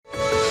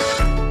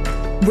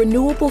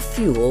Renewable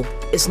fuel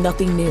is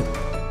nothing new.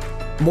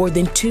 More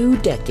than 2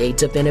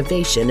 decades of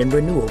innovation in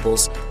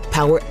renewables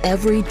power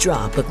every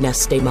drop of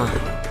Neste MY,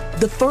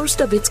 the first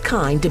of its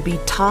kind to be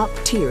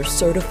top-tier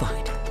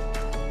certified.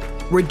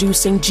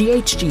 Reducing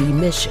GHG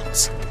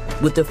emissions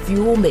with a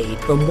fuel made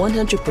from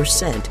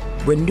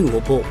 100%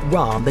 renewable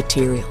raw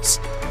materials.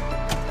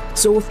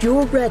 So if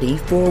you're ready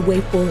for a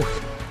way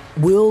forward,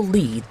 we'll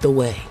lead the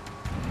way.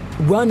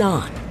 Run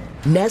on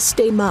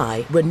Neste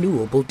MY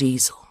Renewable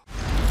Diesel.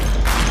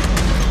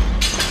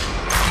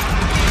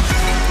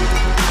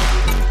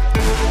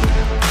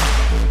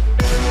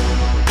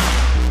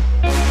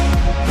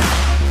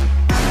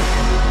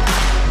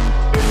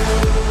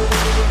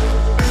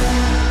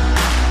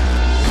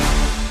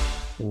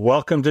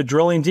 Welcome to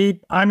Drilling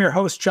Deep. I'm your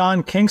host,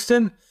 John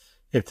Kingston.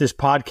 If this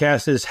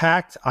podcast is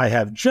hacked, I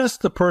have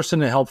just the person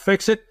to help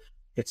fix it.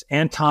 It's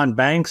Anton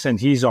Banks, and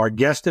he's our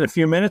guest in a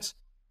few minutes.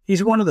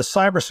 He's one of the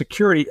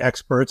cybersecurity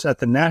experts at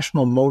the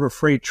National Motor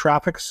Freight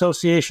Traffic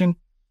Association,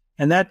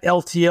 and that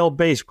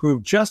LTL-based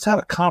group just had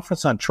a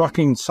conference on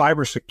trucking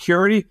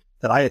cybersecurity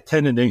that I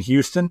attended in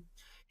Houston.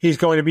 He's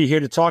going to be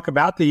here to talk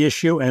about the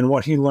issue and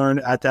what he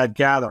learned at that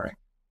gathering.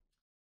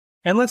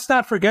 And let's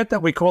not forget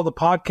that we call the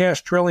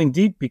podcast Drilling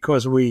Deep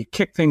because we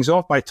kick things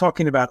off by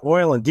talking about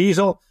oil and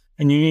diesel,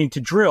 and you need to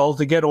drill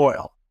to get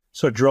oil.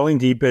 So drilling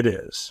deep it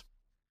is.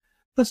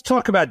 Let's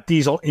talk about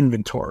diesel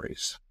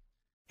inventories.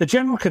 The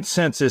general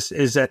consensus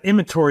is that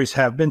inventories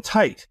have been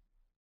tight.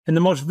 And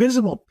the most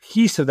visible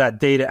piece of that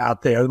data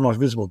out there, the most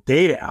visible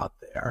data out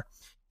there,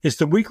 is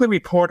the weekly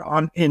report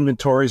on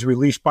inventories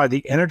released by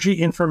the Energy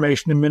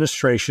Information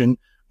Administration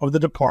of the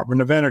Department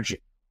of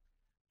Energy.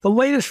 The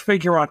latest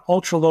figure on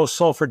ultra-low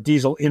sulfur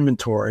diesel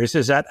inventories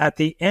is that at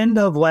the end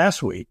of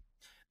last week,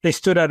 they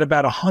stood at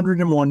about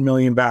 101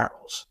 million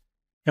barrels.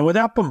 And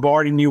without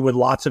bombarding you with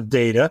lots of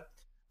data,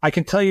 I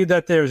can tell you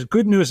that there's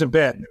good news and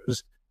bad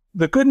news.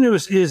 The good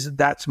news is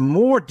that's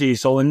more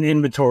diesel in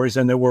inventories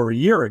than there were a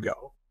year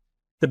ago.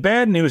 The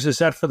bad news is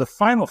that for the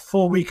final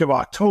full week of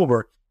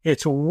October,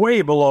 it's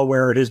way below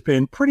where it has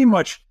been pretty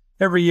much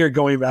every year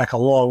going back a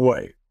long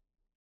way.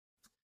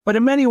 But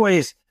in many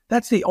ways,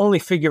 that's the only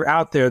figure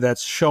out there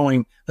that's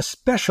showing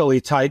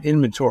especially tight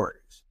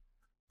inventories.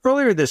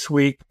 Earlier this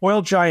week,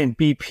 oil giant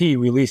BP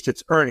released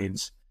its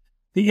earnings.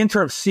 The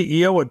interim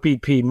CEO at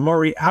BP,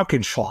 Murray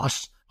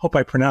Auchincloss, hope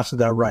I pronounced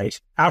that right,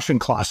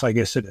 Auchincloss, I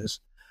guess it is,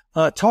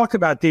 talked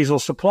about diesel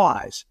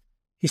supplies.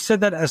 He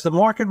said that as the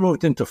market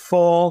moved into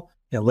fall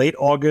in late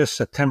August,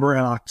 September,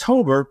 and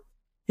October,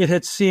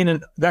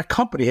 that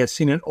company had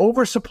seen an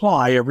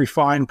oversupply of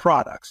refined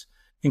products,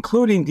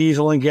 including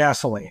diesel and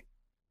gasoline.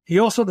 He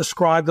also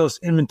described those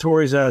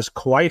inventories as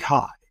quite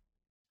high.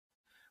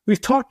 We've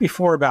talked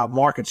before about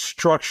market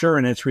structure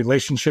and its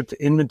relationship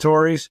to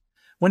inventories.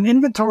 When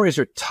inventories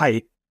are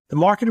tight, the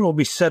market will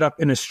be set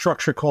up in a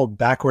structure called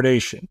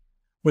backwardation,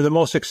 where the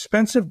most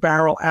expensive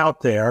barrel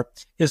out there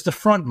is the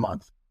front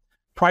month.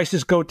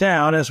 Prices go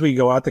down as we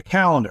go out the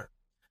calendar.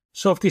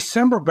 So if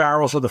December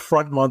barrels are the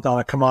front month on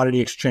a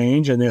commodity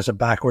exchange and there's a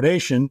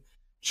backwardation,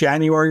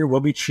 January will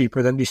be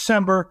cheaper than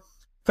December,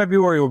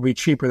 February will be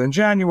cheaper than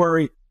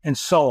January, and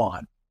so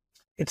on.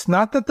 It's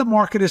not that the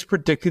market is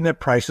predicting that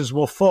prices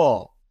will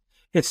fall.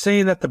 It's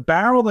saying that the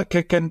barrel that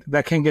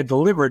can get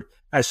delivered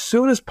as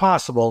soon as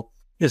possible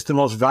is the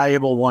most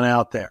valuable one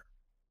out there.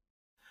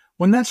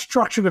 When that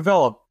structure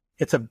developed,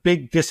 it's a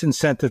big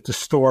disincentive to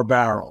store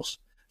barrels.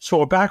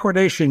 So a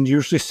backwardation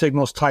usually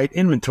signals tight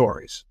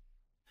inventories.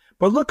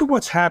 But look at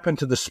what's happened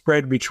to the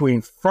spread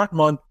between front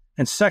month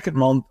and second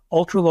month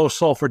ultra-low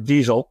sulfur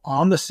diesel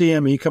on the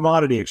CME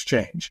commodity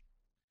exchange.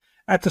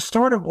 At the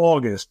start of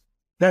August,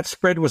 that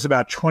spread was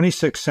about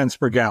 26 cents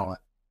per gallon.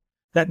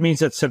 That means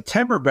that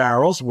September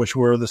barrels, which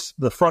were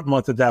the front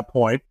month at that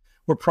point,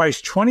 were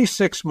priced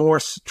 26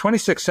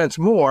 cents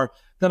more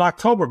than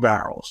October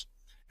barrels.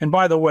 And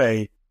by the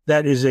way,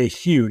 that is a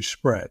huge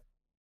spread.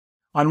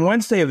 On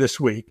Wednesday of this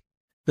week,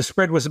 the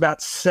spread was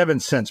about 7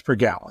 cents per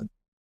gallon,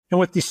 and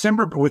with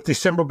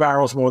December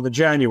barrels more than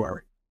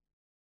January.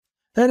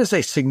 That is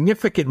a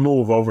significant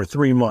move over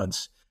 3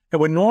 months. It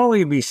would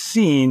normally be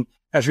seen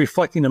as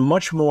reflecting a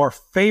much more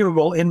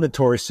favorable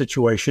inventory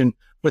situation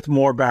with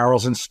more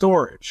barrels in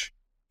storage.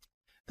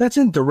 That's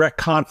in direct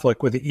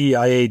conflict with the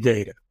EIA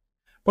data.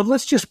 But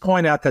let's just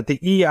point out that the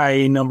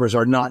EIA numbers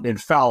are not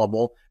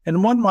infallible,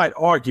 and one might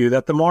argue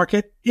that the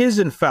market is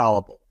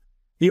infallible.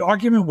 The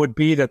argument would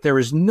be that there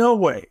is no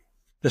way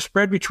the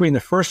spread between the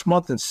first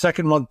month and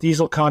second month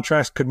diesel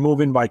contracts could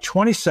move in by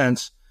 20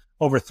 cents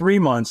over 3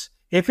 months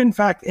if in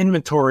fact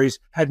inventories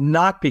had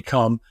not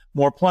become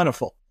more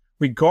plentiful,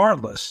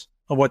 regardless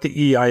of what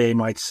the EIA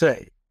might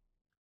say.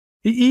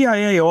 The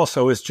EIA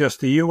also is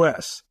just the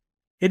U.S.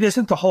 It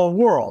isn't the whole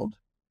world.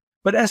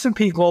 But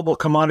S&P Global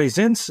Commodities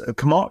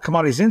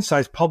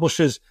Insights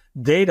publishes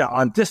data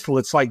on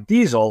distillates like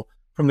diesel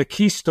from the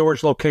key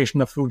storage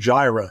location of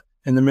Fujairah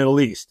in the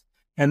Middle East,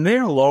 and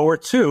they're lower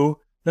too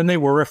than they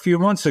were a few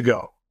months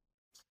ago.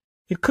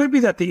 It could be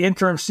that the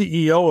interim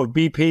CEO of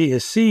BP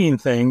is seeing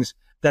things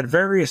that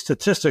various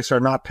statistics are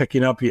not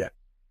picking up yet.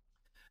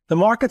 the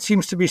market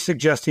seems to be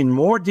suggesting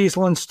more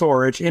diesel in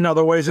storage in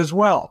other ways as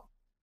well.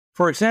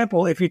 For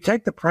example, if you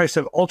take the price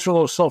of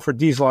ultra-low sulfur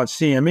diesel on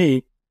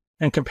CME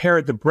and compare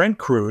it to Brent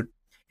crude,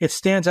 it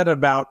stands at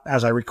about,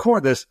 as I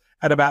record this,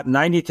 at about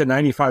 90 to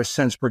 95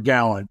 cents per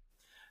gallon,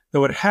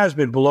 though it has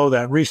been below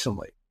that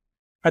recently.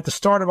 At the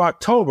start of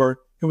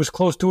October, it was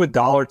close to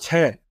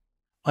 $1.10,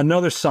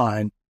 another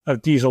sign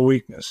of diesel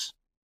weakness.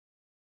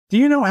 Do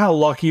you know how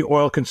lucky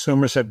oil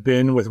consumers have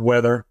been with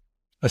weather,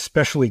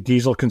 especially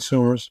diesel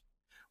consumers?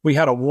 We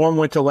had a warm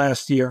winter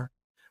last year.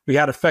 We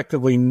had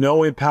effectively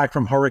no impact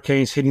from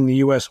hurricanes hitting the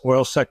U.S.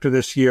 oil sector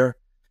this year,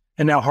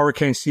 and now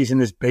hurricane season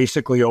is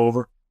basically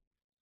over.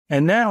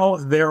 And now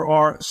there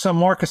are some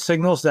market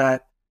signals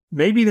that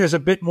maybe there's a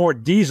bit more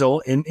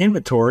diesel in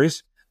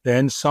inventories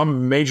than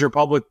some major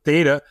public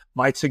data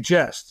might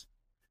suggest.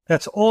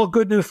 That's all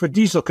good news for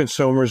diesel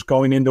consumers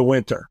going into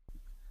winter.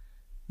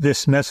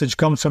 This message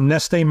comes from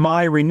Neste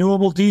My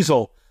Renewable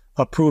Diesel,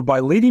 approved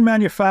by leading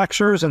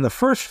manufacturers and the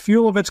first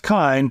fuel of its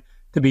kind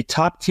to be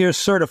top-tier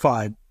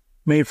certified,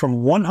 made from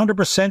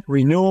 100%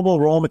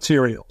 renewable raw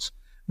materials.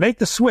 Make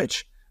the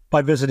switch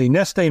by visiting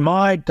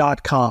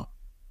nestemy.com.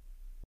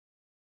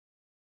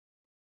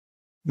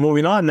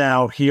 Moving on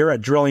now here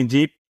at Drilling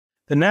Deep,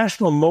 the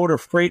National Motor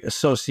Freight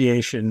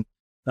Association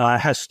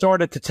has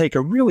started to take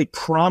a really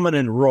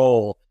prominent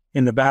role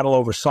in the battle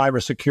over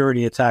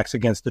cybersecurity attacks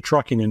against the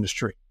trucking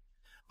industry.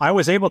 I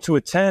was able to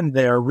attend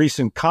their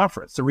recent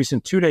conference, the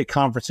recent two-day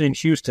conference in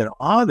Houston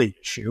on the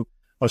issue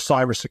of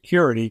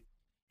cybersecurity.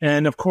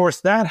 And of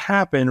course, that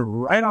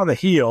happened right on the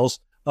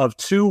heels of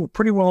two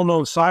pretty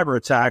well-known cyber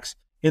attacks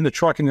in the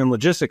trucking and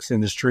logistics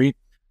industry.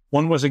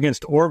 One was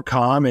against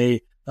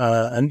Orbcom,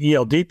 an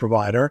ELD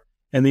provider,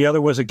 and the other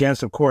was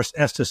against, of course,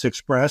 Estes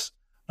Express,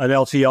 an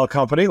LTL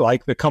company,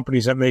 like the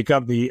companies that make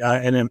up the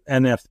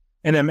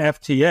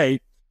NMFTA.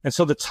 And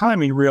so the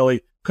timing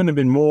really couldn't have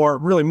been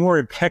more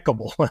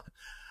impeccable.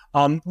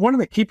 One of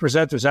the key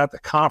presenters at the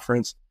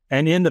conference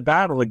and in the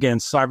battle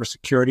against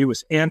cybersecurity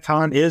was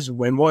Anton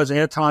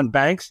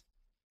Banks.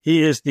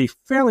 He is the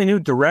fairly new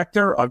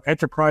director of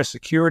enterprise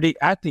security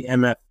at the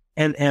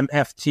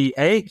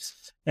NMFTA.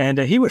 And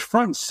he was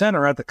front and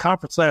center at the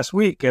conference last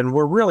week. And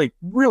we're really,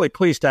 really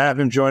pleased to have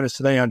him join us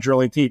today on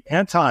Drilling Deep.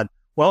 Anton,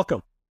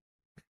 welcome.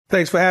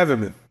 Thanks for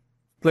having me.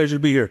 Pleasure to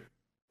be here.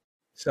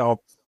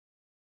 So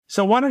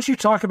why don't you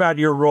talk about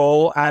your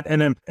role at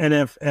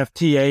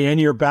NMFTA and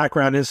your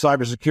background in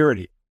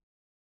cybersecurity?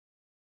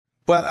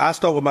 Well, I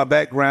start with my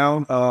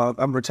background.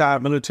 I'm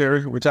retired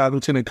military, retired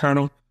lieutenant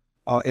colonel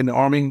in the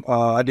Army.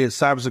 I did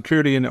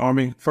cybersecurity in the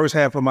Army. First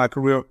half of my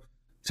career,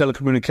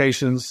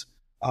 telecommunications.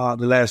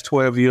 The last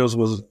 12 years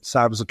was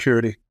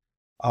cybersecurity.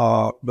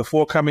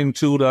 Before coming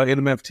to the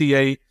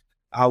NMFTA,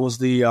 I was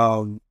the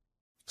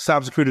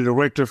cybersecurity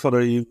director for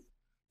the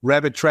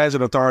Rapid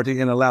Transit Authority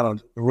in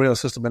Atlanta, the rail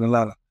system in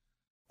Atlanta.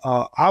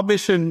 Our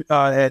mission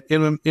at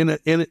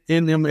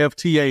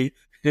NMFTA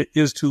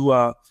is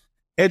to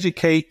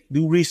educate,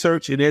 do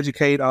research, and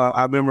educate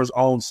our members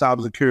on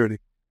cybersecurity.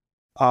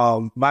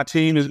 My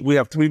team we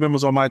have 3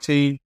 members on my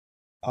team,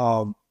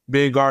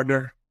 Ben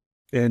Gardner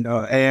and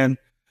Ann.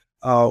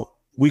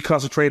 We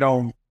concentrate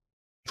on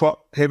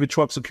heavy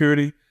truck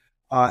security,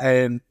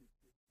 and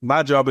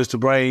my job is to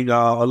bring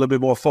a little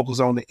bit more focus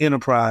on the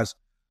enterprise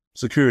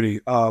security.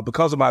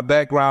 Because of my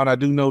background, I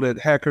do know that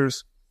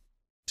hackers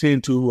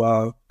tend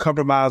to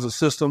compromise a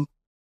system.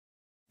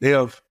 They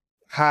have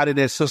hidden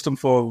that system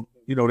for,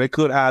 they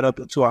could hide up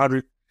to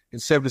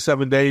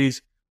 177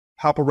 days,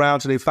 hop around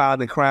till they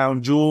find the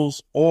crown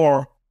jewels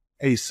or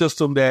a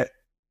system that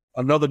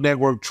another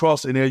network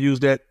trusts, and they'll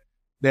use that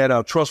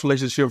trust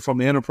relationship from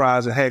the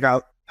enterprise and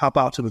hop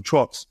out to the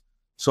trucks.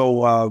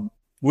 So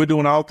we're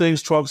doing all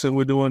things trucks, and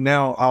we're doing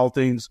now all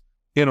things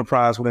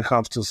enterprise when it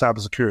comes to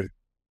cybersecurity.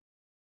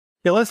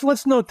 Yeah,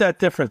 let's note that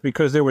difference,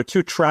 because there were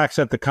 2 tracks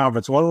at the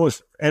conference. One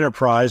was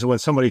enterprise, when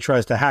somebody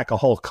tries to hack a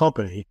whole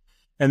company,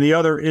 and the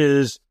other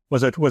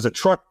was a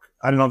truck.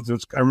 I don't know if it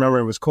was. I remember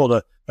it was called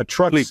a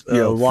truck line.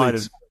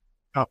 Fleets.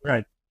 Oh,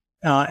 right.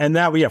 And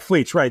now we have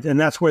fleets, right? And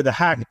that's where the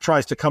hack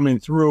tries to come in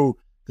through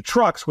the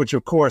trucks, which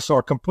of course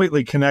are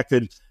completely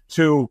connected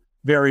to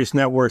various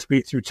networks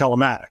through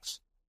telematics.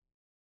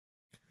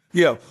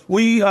 Yeah,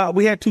 we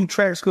had 2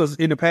 tracks because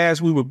in the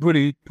past we were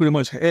pretty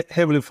much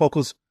heavily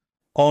focused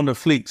on the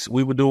fleets.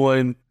 We were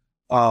doing,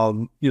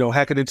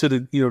 hacking into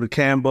the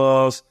CAN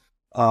bus,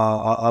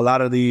 a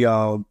lot of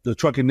the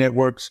trucking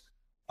networks.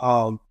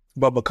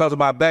 But because of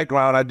my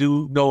background, I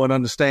do know and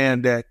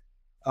understand that,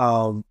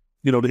 the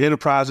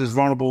enterprise is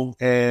vulnerable,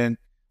 and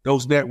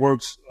those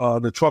networks,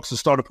 the trucks have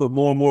started to put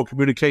more and more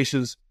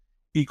communications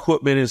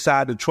equipment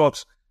inside the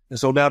trucks. And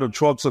so now the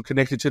trucks are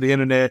connected to the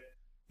internet.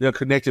 They're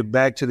connected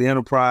back to the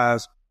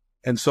enterprise.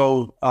 And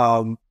so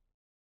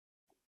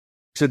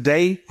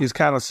today is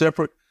kind of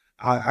separate.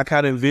 I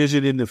kind of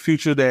envision in the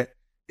future that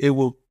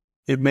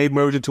it may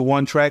merge into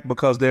one track,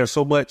 because there's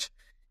so much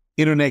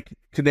internet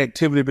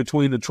connectivity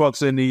between the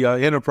trucks and the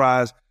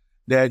enterprise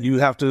that you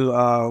have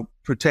to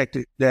protect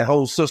that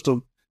whole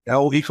system, that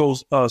whole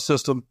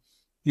ecosystem,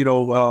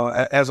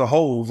 as a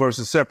whole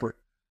versus separate.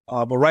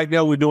 But right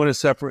now we're doing it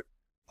separate.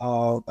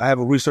 I have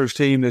a research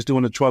team that's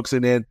doing the trucks,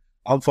 and then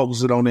I'm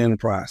focusing on the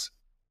enterprise.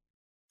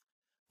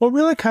 What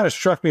really kind of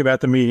struck me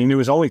about the meeting, it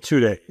was only 2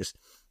 days,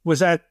 was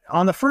that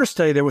on the first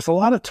day, there was a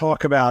lot of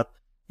talk about,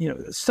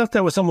 stuff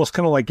that was almost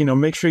kind of like,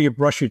 make sure you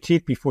brush your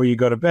teeth before you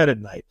go to bed at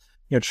night.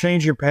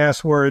 Change your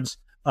passwords,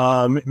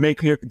 don't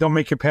make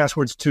your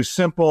passwords too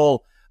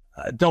simple,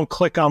 don't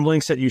click on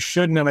links that you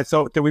shouldn't. And I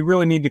thought that we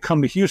really need to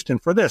come to Houston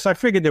for this. I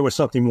figured there was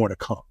something more to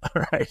come,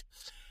 right?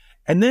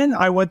 And then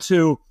I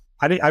wasn't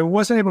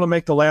able to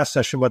make the last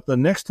session, but the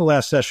next to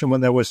last session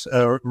when that was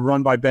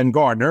run by Ben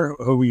Gardner,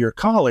 who your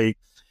colleague,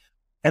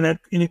 and an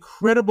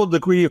incredible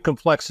degree of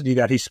complexity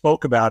that he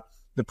spoke about,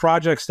 the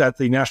projects that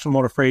the National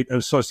Motor Freight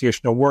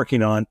Association are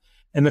working on,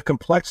 and the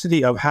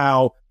complexity of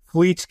how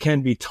fleets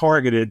can be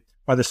targeted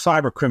by the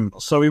cyber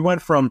criminals. So we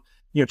went from,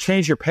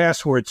 change your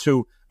password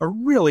to a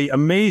really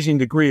amazing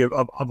degree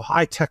of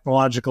high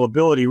technological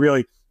ability,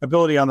 really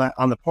ability on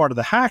the part of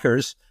the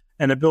hackers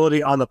and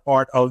ability on the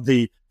part of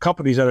the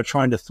companies that are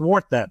trying to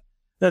thwart them.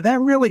 That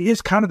really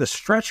is kind of the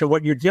stretch of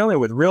what you're dealing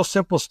with, real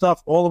simple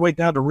stuff all the way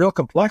down to real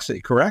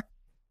complexity, correct?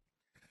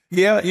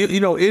 Yeah, it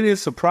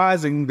is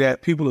surprising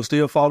that people are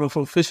still falling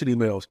for phishing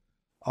emails,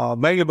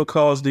 mainly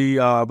because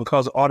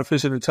because of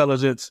artificial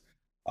intelligence,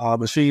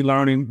 machine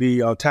learning,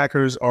 the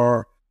attackers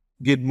are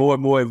getting more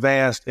and more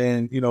advanced,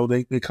 and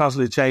they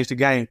constantly change the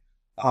game.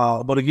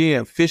 But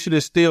again, phishing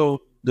is still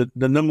the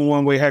number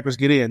one way hackers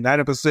get in.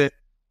 90%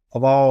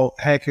 of all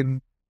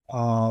hacking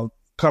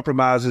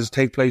compromises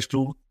take place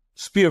through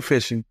spear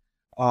phishing,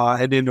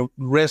 and then the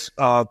rest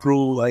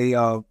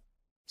through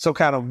some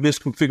kind of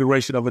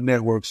misconfiguration of a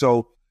network.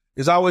 So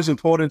it's always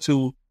important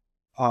to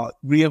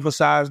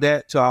reemphasize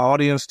that to our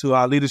audience, to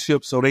our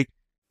leadership, so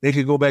they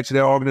can go back to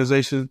their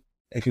organization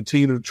and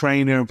continue to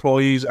train their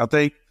employees. I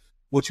think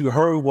what you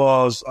heard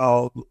was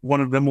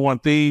one of the number one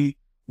thing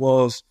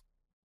was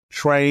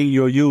train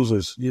your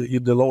users,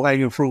 the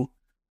low-hanging fruit.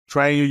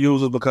 Train your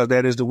users, because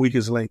that is the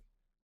weakest link.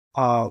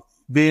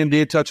 Ben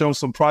did touch on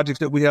some projects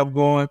that we have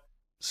going.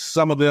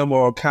 Some of them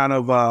are kind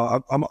of,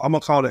 I'm going to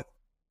call it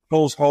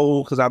close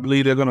hold, because I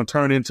believe they're going to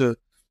turn into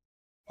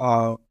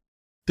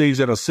things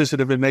that are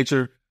sensitive in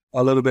nature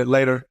a little bit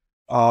later.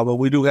 But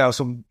we do have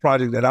some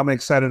projects that I'm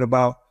excited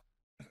about.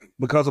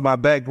 Because of my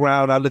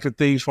background, I look at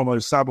things from a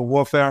cyber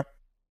warfare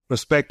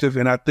perspective,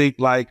 and I think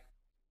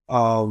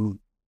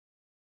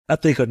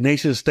a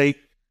nation state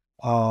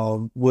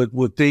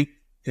would think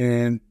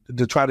and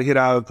to try to hit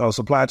our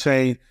supply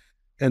chain.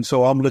 And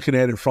so I'm looking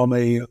at it from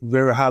a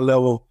very high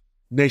level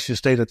nation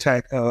state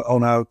attack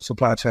on our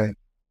supply chain.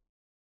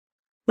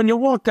 When you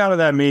walked out of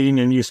that meeting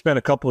and you spent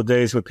a couple of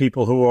days with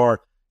people who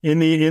are in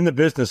the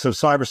business of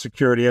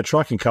cybersecurity at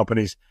trucking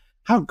companies,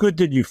 how good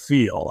did you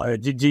feel?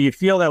 Do you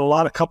feel that a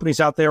lot of companies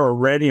out there are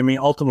ready? I mean,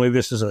 ultimately,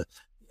 this is a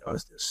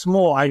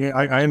small, I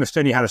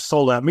understand you had a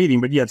sold-out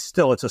meeting, but yet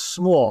still it's a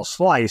small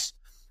slice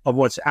of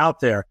what's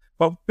out there.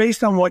 But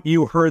based on what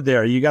you heard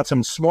there, you got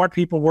some smart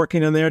people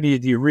working in there. Do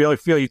you really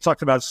feel, you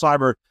talked about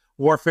cyber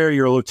warfare,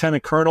 you're a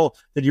lieutenant colonel,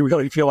 did you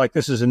really feel like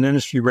this is an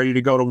industry ready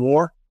to go to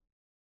war?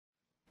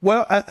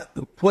 Well,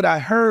 what I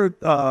heard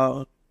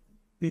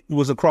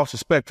was across the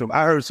spectrum.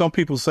 I heard some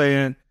people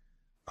saying,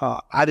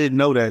 I didn't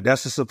know that.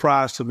 That's a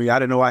surprise to me. I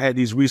didn't know I had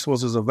these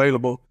resources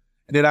available.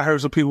 And then I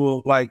heard some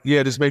people like,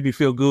 yeah, this made me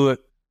feel good.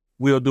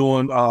 We're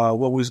doing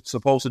what we're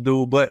supposed to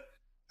do. But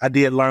I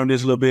did learn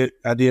this a little bit.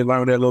 I did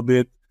learn that a little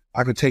bit.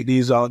 I could take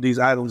these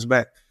items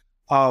back.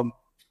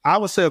 I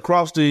would say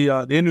across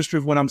the industry,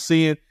 what I'm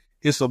seeing,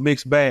 it's a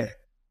mixed bag.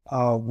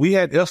 We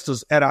had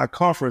Estes at our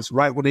conference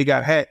right when they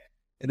got hacked,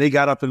 and they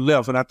got up and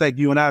left. And I think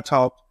you and I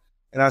talked,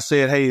 and I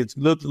said, hey, it's a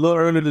little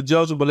early to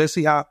judge them, but let's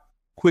see how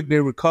quick they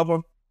recover.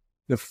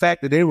 The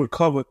fact that they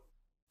recovered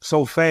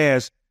so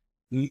fast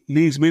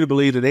leads me to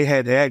believe that they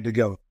had to act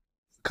together,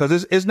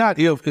 because it's not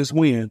if, it's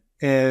when.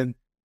 And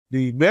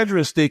the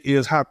measuring stick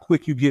is how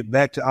quick you get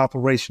back to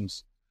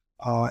operations.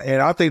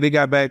 And I think they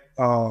got back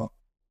to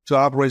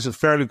operations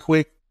fairly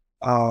quick.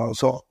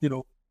 So,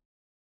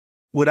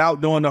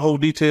 without knowing the whole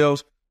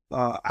details,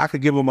 I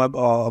could give them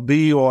a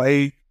B or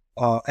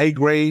A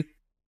grade,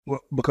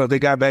 because they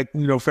got back,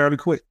 fairly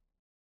quick.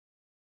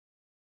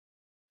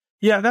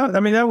 Yeah,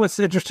 that was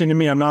interesting to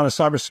me. I'm not a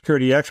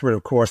cybersecurity expert,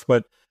 of course,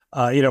 but,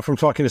 from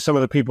talking to some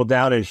of the people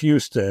down in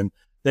Houston,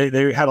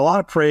 they had a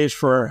lot of praise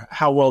for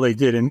how well they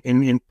did. And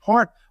in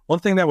part, one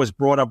thing that was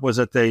brought up was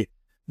that they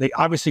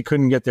obviously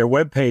couldn't get their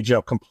webpage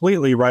up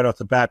completely right off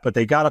the bat, but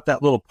they got up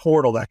that little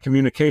portal, that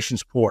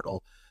communications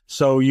portal.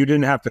 So you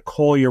didn't have to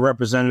call your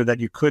representative, that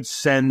you could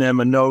send them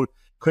a note.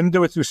 Couldn't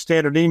do it through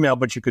standard email,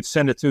 but you could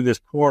send it through this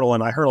portal.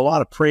 And I heard a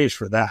lot of praise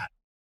for that.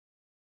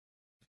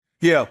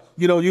 Yeah.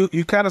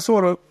 You kind of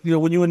sort of,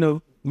 when you're in the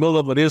middle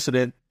of an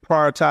incident,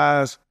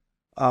 prioritize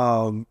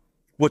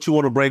what you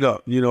want to bring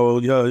up.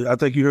 I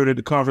think you heard at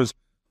the conference,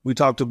 we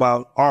talked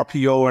about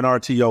RPO and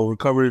RTO,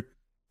 recovery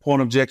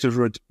point objectives,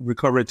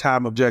 recovery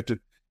time objective.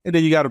 And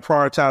then you got to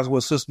prioritize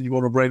what system you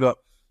want to bring up.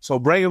 So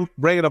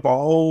bringing up a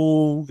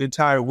whole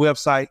entire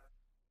website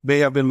may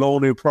have been low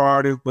on their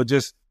priority, but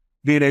just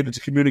being able to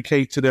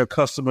communicate to their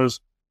customers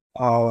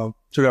to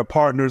their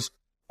partners,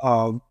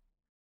 could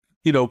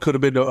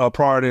have been a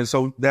priority. And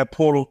so that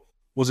portal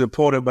was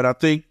important. But I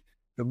think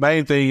the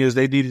main thing is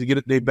they needed to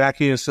get their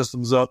back end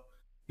systems up,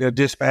 their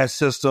dispatch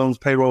systems,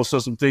 payroll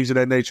systems, things of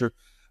that nature.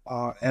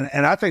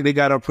 And I think they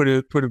got up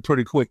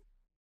pretty quick.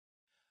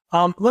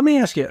 Let me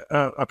ask you,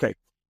 okay,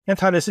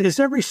 Anton, is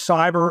every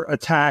cyber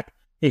attack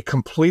a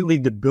completely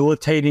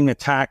debilitating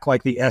attack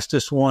like the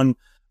Estes one,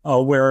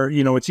 where,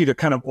 it's either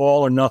kind of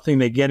all or nothing?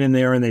 They get in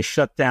there and they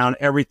shut down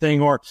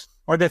everything, or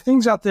are there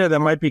things out there that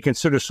might be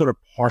considered sort of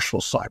partial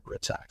cyber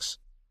attacks?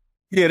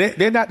 Yeah,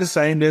 they're not the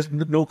same. There's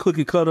no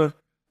cookie cutter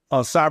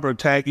cyber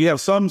attack. You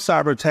have some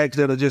cyber attacks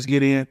that'll just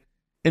get in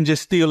and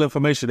just steal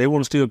information. They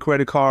want to steal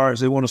credit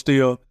cards. They want to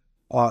steal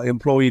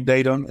employee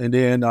data, and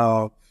then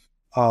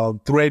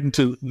threaten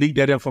to leak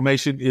that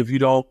information if you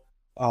don't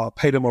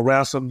pay them a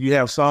ransom. You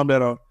have some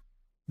that are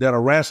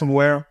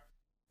ransomware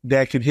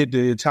that can hit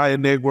the entire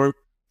network.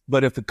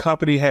 But if the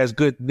company has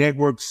good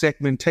network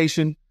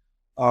segmentation,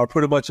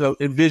 pretty much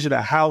envision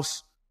a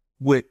house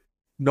with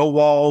no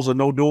walls or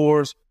no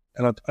doors,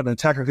 and an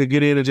attacker could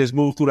get in and just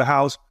move through the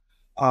house.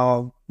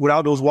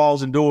 Without those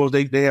walls and doors,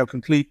 they have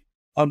complete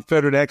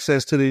unfettered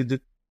access to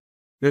the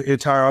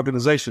entire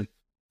organization.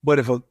 But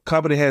if a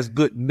company has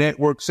good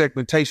network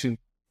segmentation,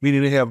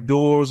 meaning they have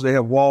doors, they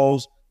have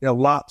walls, they have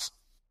locks,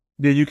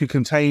 then you can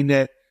contain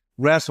that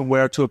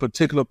ransomware to a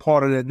particular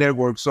part of that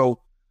network.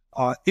 So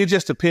it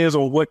just depends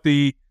on what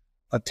the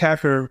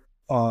attacker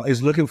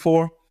is looking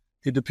for.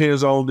 It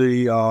depends on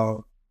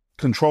the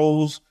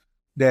controls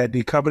that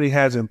the company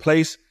has in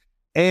place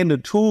and the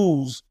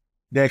tools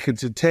that can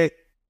detect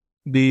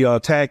the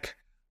attack,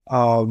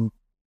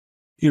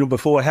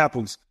 before it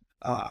happens.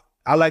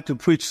 I like to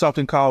preach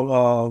something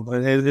called,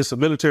 and it's a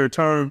military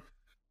term,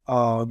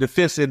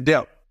 defense in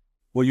depth,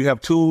 where you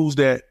have tools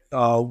that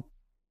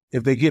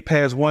if they get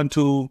past one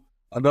tool,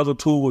 another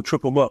tool will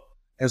trip them up.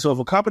 And so if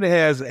a company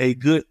has a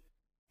good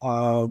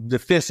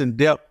defense in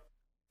depth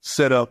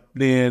setup,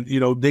 then,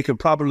 they can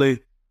probably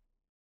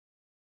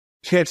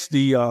catch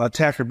the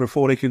attacker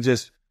before they can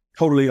just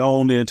totally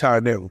own the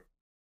entire network.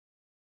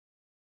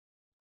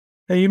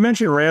 Now, you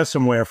mentioned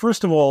ransomware.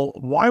 First of all,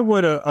 why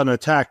would an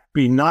attack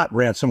be not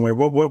ransomware?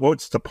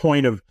 What's the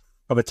point of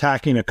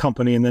attacking a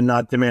company and then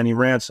not demanding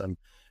ransom?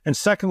 And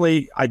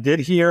secondly, I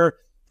did hear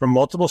from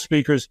multiple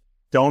speakers,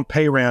 don't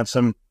pay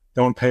ransom.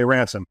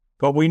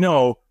 But we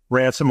know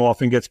ransom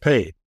often gets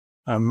paid.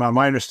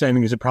 My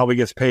understanding is it probably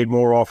gets paid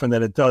more often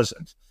than it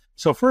doesn't.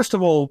 So first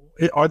of all,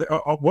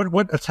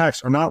 what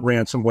attacks are not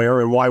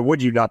ransomware, and why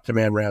would you not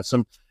demand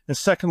ransom? And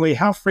secondly,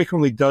 how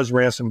frequently does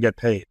ransom get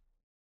paid?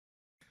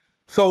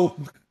 So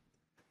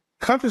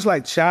countries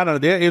like China,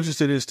 they're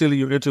interested in stealing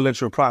your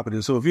intellectual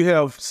property. So if you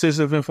have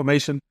sensitive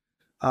information,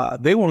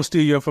 they want to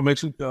steal your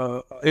information,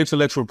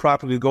 intellectual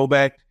property, go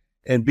back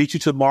and beat you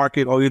to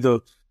market, or either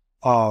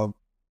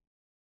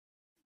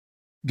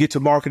get to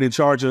market and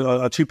charge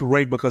a cheaper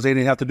rate because they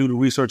didn't have to do the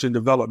research and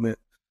development.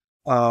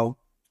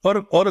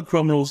 Other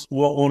criminals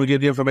will want to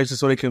get the information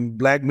so they can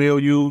blackmail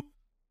you,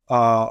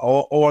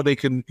 or they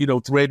can,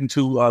 threaten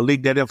to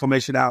leak that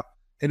information out.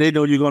 And they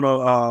know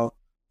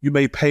you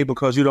may pay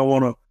because you don't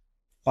want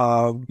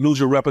to lose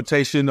your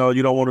reputation, or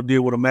you don't want to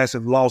deal with a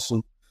massive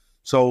lawsuit.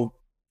 So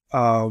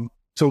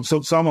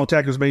some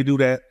attackers may do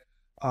that.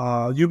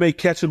 You may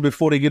catch them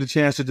before they get a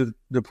chance to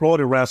deploy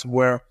the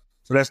ransomware.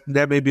 So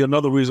that may be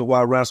another reason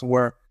why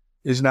ransomware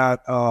is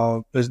not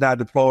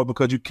deployed,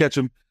 because you catch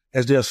them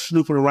as they're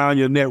snooping around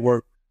your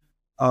network.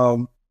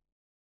 The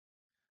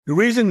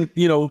reason,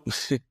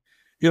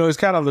 it's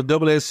kind of a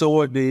double-edged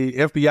sword. The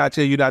FBI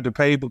tell you not to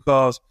pay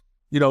because,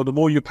 the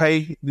more you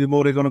pay, the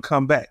more they're going to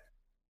come back.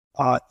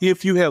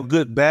 If you have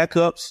good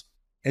backups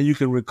and you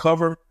can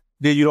recover,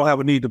 then you don't have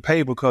a need to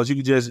pay, because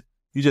you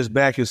just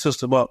back your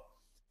system up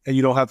and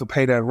you don't have to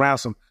pay that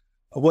ransom.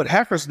 What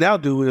hackers now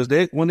do is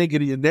when they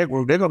get in your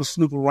network, they're going to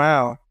snoop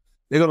around.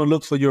 They're going to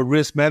look for your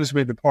risk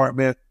management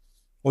department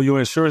or your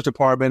insurance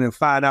department and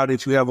find out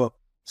that you have a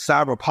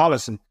cyber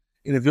policy.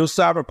 And if your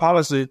cyber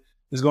policy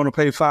is going to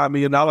pay $5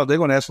 million, they're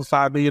going to ask for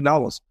 $5 million.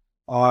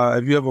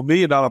 If you have $1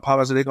 million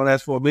policy, they're going to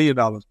ask for $1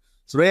 million.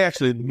 So they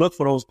actually look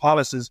for those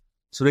policies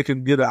so they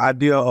can get an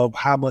idea of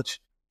how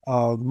much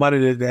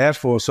money they ask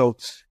for. So,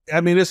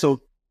 it's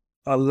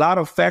a lot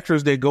of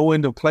factors that go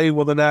into play,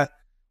 whether or not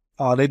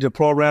they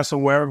deploy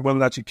ransomware, whether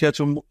or not you catch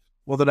them,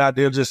 whether or not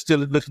they're just still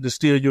looking to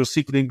steal your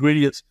secret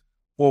ingredients,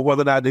 or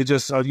whether or not they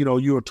just,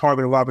 you're a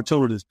target of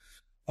opportunities.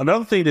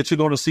 Another thing that you're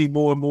going to see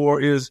more and more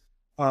is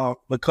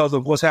because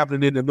of what's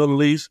happening in the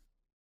Middle East,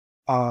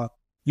 you're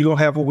going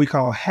to have what we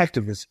call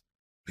hacktivists,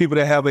 people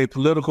that have a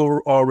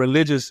political or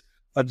religious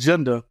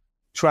agenda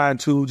trying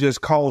to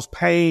just cause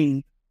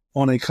pain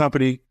on a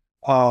company,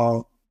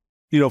 for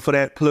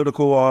that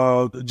political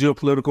or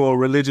geopolitical or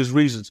religious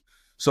reasons.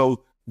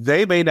 So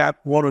they may not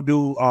want to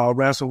do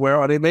ransomware,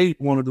 or they may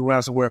want to do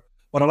ransomware,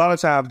 but a lot of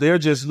times they're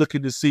just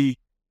looking to see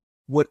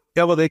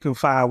whatever they can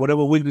find,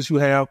 whatever weakness you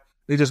have,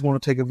 they just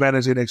want to take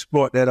advantage and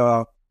exploit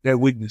that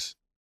weakness.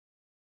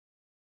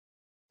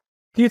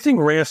 Do you think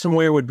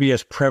ransomware would be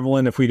as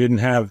prevalent if we didn't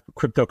have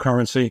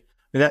cryptocurrency?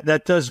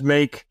 That does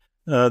make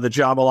the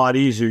job a lot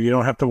easier. You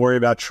don't have to worry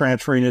about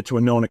transferring it to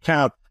a known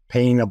account,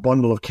 paying a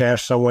bundle of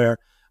cash somewhere.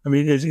 I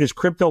mean, is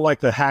crypto like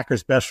the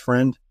hacker's best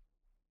friend?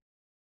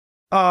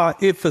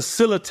 It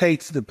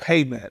facilitates the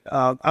payment.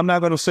 I'm not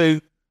going to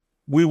say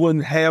we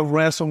wouldn't have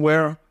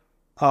ransomware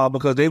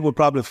because they would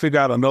probably figure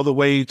out another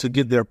way to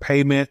get their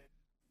payment.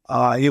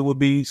 It would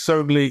be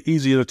certainly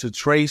easier to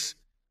trace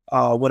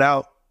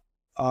without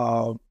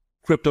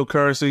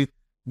cryptocurrency.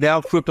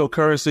 Now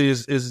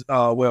cryptocurrency is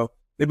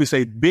let me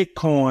say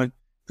Bitcoin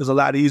is a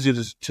lot easier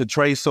to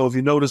trace. So if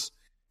you notice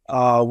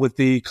with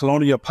the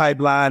Colonial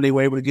Pipeline, they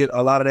were able to get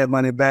a lot of that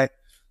money back.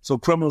 So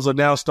criminals are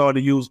now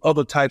starting to use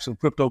other types of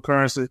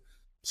cryptocurrency.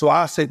 So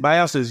I say my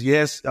answer is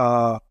yes.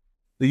 The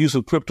use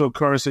of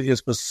cryptocurrency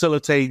is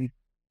facilitating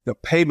the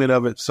payment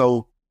of it.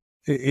 So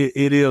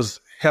it is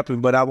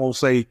helping, but I won't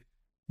say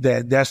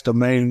that that's the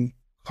main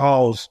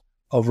cause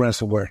of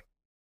ransomware.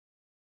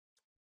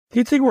 Do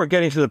you think we're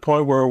getting to the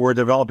point where we're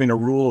developing a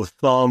rule of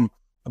thumb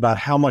about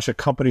how much a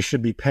company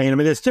should be paying? I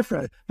mean, it's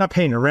different. Not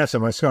paying a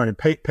ransom, I'm sorry,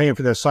 paying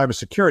for their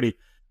cybersecurity.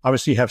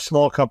 Obviously, you have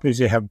small companies,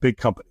 you have big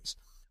companies,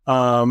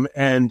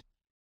 and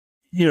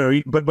you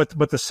know, but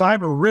the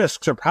cyber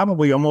risks are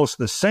probably almost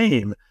the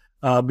same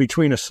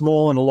between a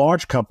small and a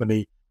large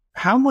company.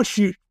 How much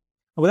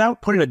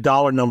without putting a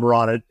dollar number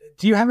on it,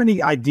 do you have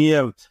any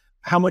idea of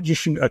how much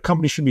a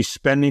company should be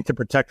spending to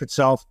protect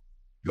itself?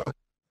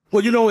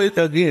 Well, you know,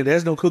 again,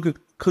 there's no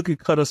cookie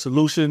cutter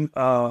solution.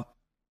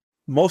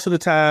 Most of the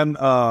time,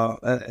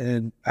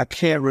 and I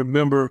can't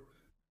remember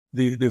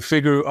the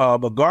figure,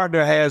 but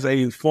Gartner has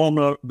a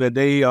formula that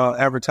they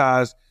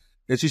advertise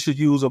that you should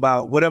use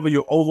about whatever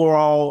your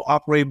overall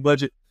operating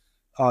budget,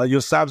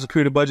 your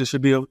cybersecurity budget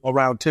should be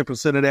around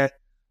 10% of that.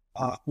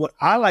 What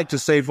I like to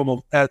say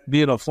from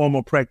being a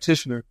former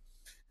practitioner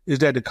is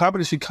that the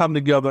company should come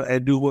together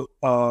and do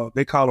what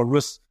they call a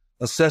risk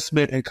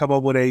assessment and come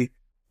up with a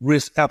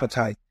risk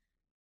appetite.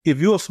 If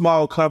you're a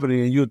small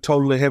company and you're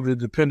totally heavily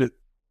dependent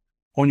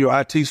on your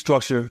IT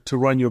structure to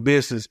run your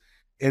business,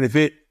 and if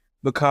it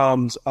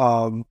becomes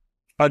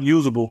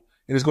unusable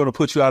and it's going to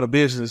put you out of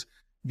business,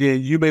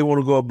 then you may want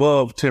to go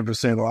above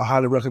 10%, or I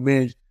highly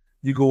recommend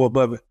you go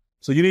above it.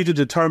 So you need to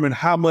determine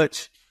how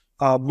much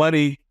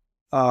money,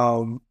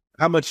 how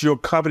much your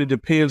company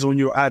depends on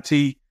your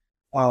IT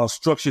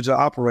structure to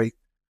operate.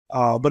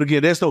 But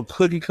again, there's no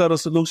cookie cutter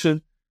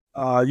solution.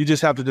 You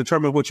just have to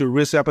determine what your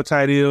risk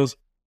appetite is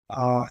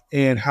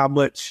and how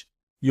much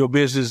your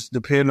business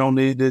depends on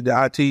the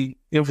IT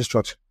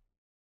infrastructure.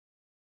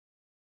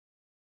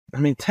 I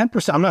mean,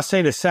 10%, I'm not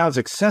saying it sounds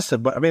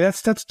excessive, but I mean,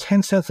 that's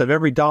 10 cents of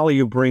every dollar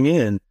you bring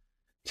in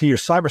to your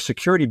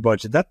cybersecurity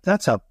budget.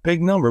 That's a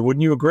big number.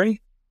 Wouldn't you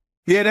agree?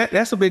 Yeah,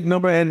 that's a big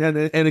number.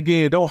 And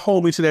again, don't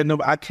hold me to that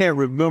number. I can't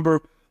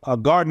remember.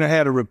 Gartner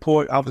had a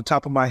report off the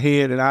top of my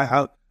head, and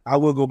I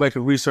will go back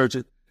and research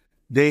it.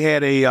 They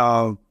had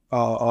a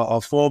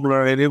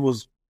formula, and it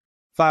was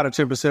 5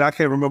 to 10%. I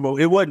can't remember.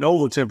 It wasn't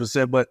over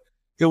 10%, but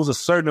it was a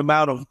certain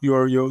amount of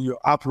your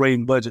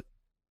operating budget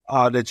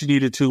that you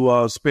needed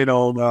to spend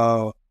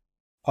on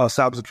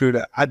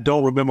cybersecurity. I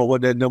don't remember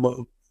what that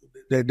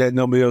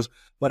number is,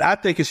 but I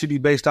think it should be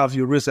based off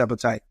your risk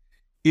appetite.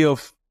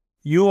 If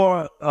you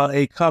are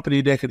a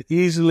company that could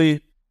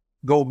easily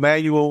go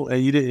manual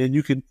and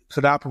you could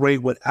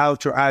operate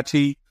without your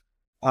IT,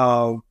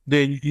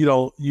 then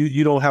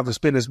you don't have to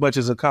spend as much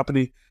as a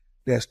company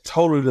that's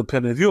totally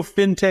dependent. If you're a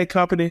fintech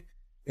company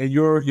and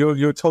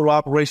your total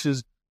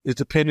operations is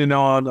dependent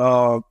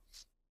on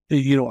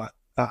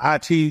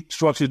IT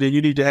structure, then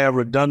you need to have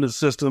redundant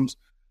systems,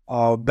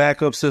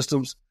 backup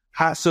systems,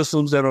 hot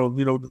systems that are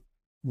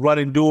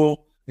running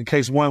dual in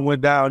case one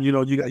went down. You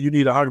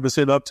need 100%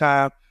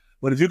 uptime.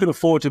 But if you can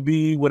afford to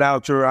be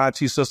without your IT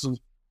systems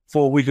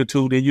for a week or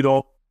two, then you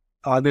don't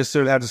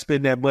necessarily have to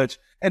spend that much.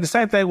 And the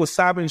same thing with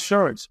cyber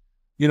insurance.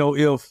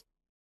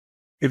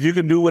 If you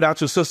can do without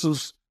your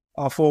systems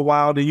for a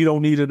while, then you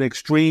don't need an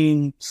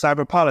extreme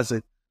cyber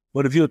policy.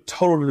 But if you're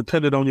totally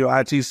dependent on your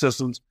IT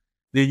systems,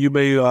 then you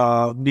may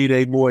need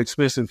a more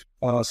expensive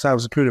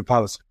cybersecurity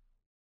policy.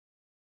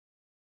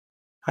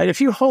 All right,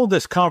 if you hold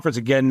this conference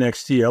again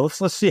next year,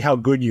 let's see how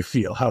good you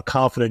feel, how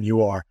confident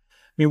you are.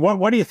 I mean,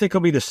 what do you think will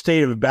be the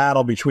state of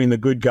battle between the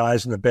good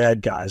guys and the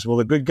bad guys? Will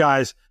the good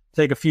guys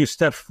take a few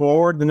steps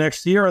forward the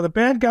next year, or the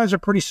bad guys are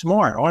pretty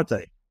smart, aren't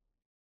they?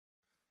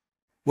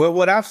 Well,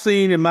 what I've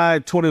seen in my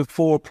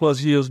 24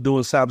 plus years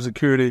doing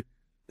cybersecurity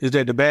is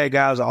that the bad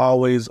guys are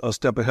always a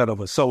step ahead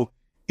of us. So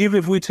even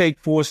if we take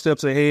 4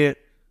 steps ahead,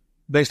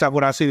 based on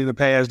what I've seen in the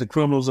past, the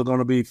criminals are going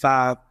to be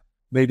 5,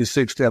 maybe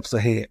 6 steps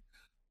ahead.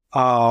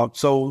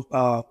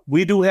 So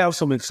we do have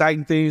some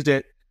exciting things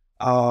that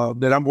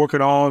I'm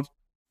working on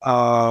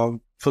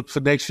for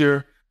next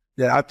year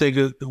that I think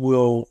it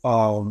will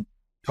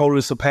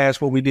totally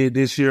surpass what we did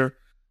this year.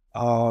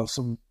 Our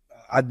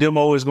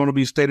demo is going to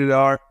be state of the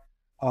art.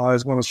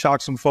 It's going to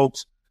shock some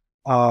folks.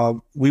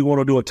 We want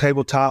to do a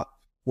tabletop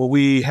where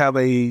we have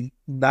a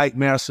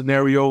nightmare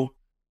scenario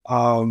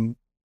and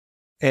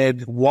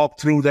walk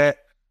through that.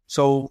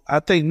 So I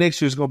think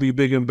next year is going to be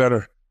bigger and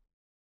better.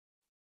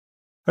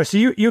 All right, so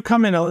you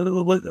come in,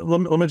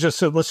 let me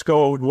just, let's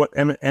go with what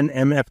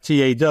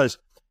NMFTA does.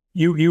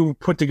 You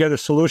put together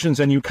solutions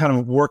and you kind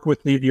of work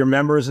with your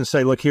members and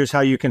say, look, here's how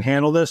you can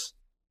handle this.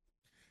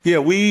 Yeah,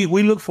 we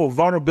look for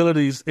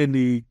vulnerabilities in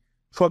the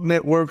truck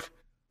network,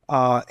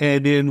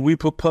 and then we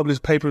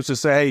publish papers to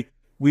say, hey,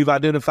 we've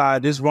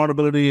identified this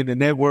vulnerability in the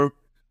network,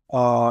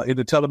 in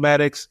the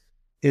telematics,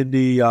 in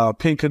the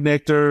pin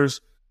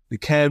connectors, the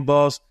CAN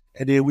bus,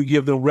 and then we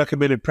give them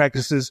recommended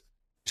practices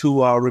to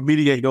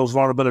remediate those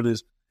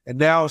vulnerabilities. And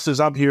now,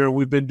 since I'm here,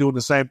 we've been doing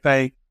the same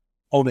thing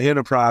on the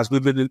enterprise.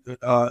 We've been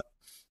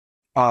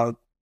telling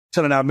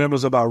our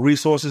members about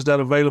resources that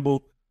are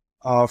available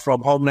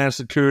from Homeland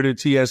Security,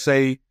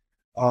 TSA,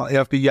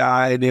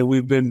 FBI, and then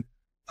we've been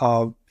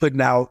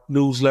putting out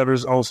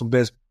newsletters on some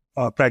best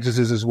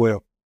practices as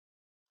well.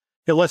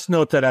 Yeah, let's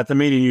note that at the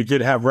meeting, you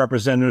did have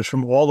representatives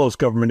from all those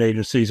government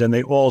agencies, and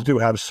they all do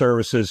have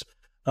services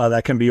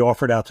that can be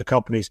offered out to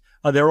companies.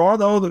 There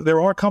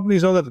are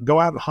companies, though, that go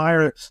out and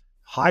hire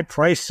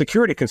high-priced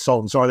security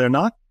consultants, are there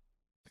not?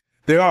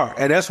 There are,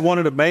 and that's one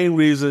of the main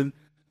reasons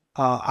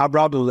I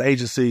brought to the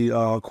agency.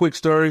 Quick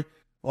story.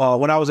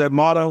 When I was at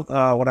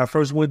MATA, when I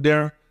first went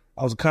there,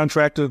 I was a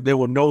contractor. There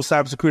were no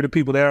cybersecurity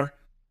people there.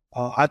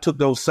 I took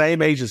those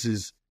same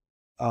agencies,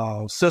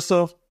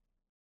 CISA,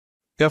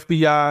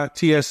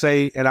 FBI,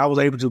 TSA, and I was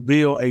able to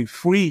build a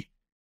free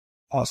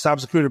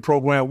cybersecurity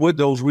program with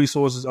those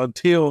resources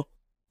until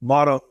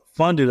MATA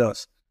funded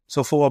us.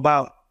 So for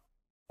about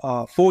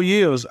 4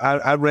 years,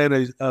 I ran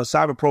a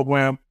cyber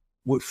program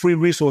with free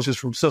resources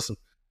from CISA.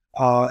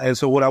 And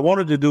so what I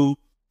wanted to do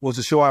was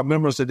to show our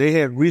members that they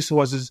had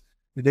resources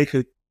that they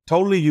could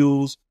totally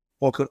use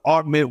or could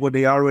augment what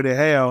they already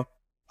have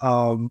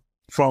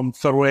from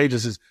federal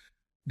agencies.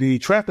 The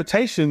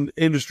transportation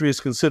industry is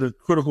considered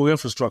critical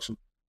infrastructure.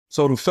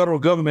 So the federal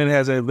government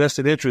has a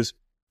vested interest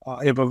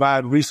in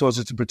providing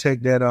resources to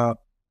protect that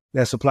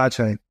supply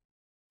chain.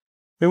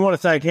 We want to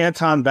thank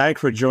Anton Bank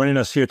for joining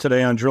us here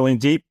today on Drilling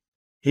Deep.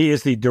 He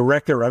is the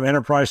Director of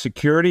Enterprise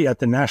Security at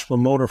the National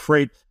Motor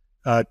Freight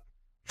I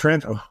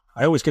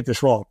always get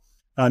this wrong.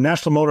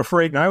 National Motor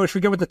Freight, and I always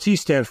forget what the T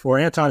stands for.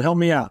 Anton, help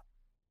me out.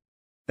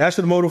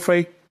 National Motor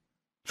Freight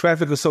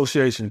Traffic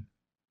Association.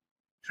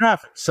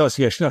 Traffic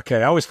Association. Okay,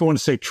 I always want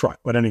to say truck,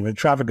 but anyway,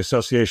 Traffic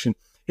Association.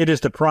 It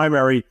is the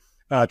primary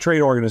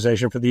trade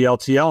organization for the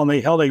LTL, and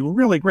they held a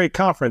really great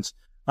conference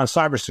on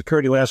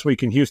cybersecurity last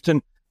week in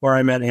Houston, where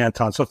I met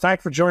Anton. So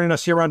thanks for joining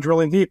us here on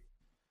Drilling Deep.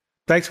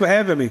 Thanks for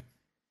having me.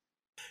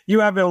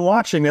 You have been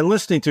watching and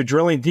listening to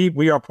Drilling Deep.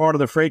 We are part of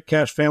the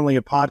FreightCast family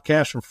of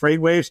podcasts from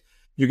FreightWaves.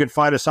 You can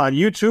find us on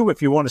YouTube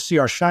if you want to see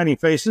our shining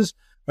faces,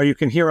 or you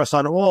can hear us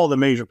on all the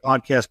major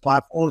podcast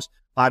platforms.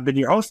 I've been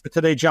your host for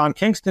today, John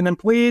Kingston, and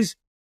please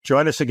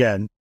join us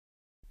again.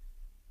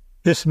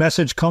 This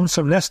message comes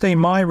from Neste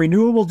My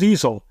Renewable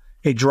Diesel,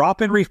 a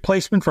drop-in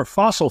replacement for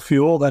fossil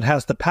fuel that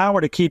has the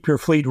power to keep your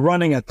fleet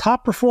running at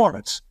top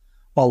performance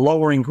while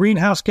lowering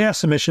greenhouse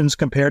gas emissions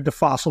compared to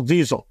fossil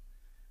diesel.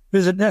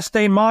 Visit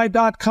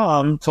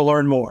nestemy.com to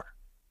learn more.